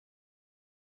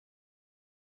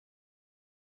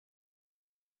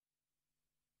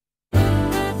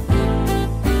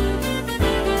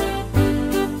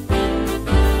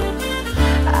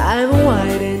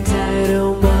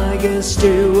a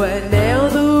stew and now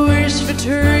the wish for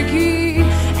turkey.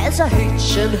 As I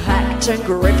hitched and hacked and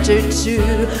grifted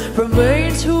too, from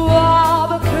Maine to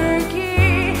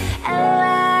Albuquerque.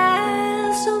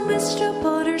 Alas, oh Mr.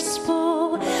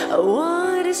 Butterspoon,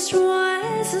 what is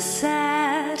twice as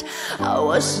sad? I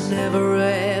was never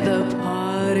at the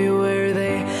party where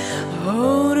they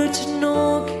honored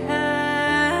no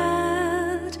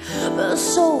cat. The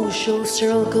social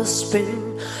circle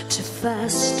spin too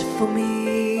fast for me.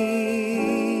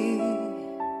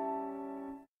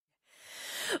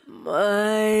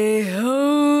 My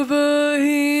whole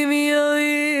Bohemia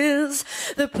is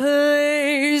the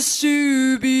place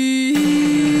to be.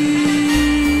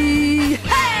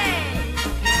 Hey!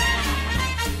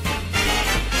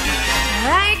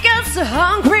 I got so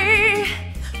hungry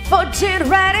for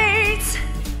dinner at 8.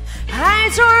 I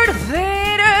turned the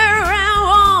theater and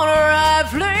wanted a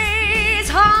place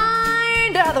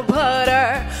under the butter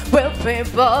where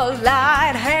people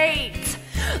like hate.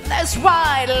 This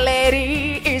white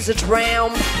lady is a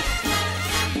tramp.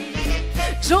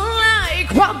 Don't like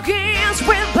pumpkins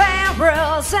with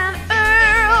barrels and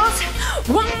earls.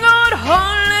 One good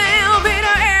whole bit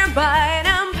of air bite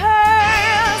and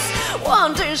pearls.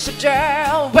 One dish of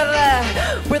girl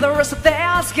with the rest of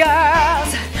those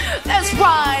girls. This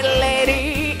white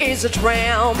lady is a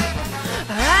tramp.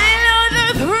 I know the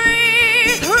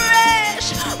three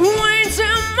fresh winds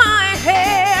in my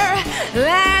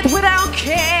hair.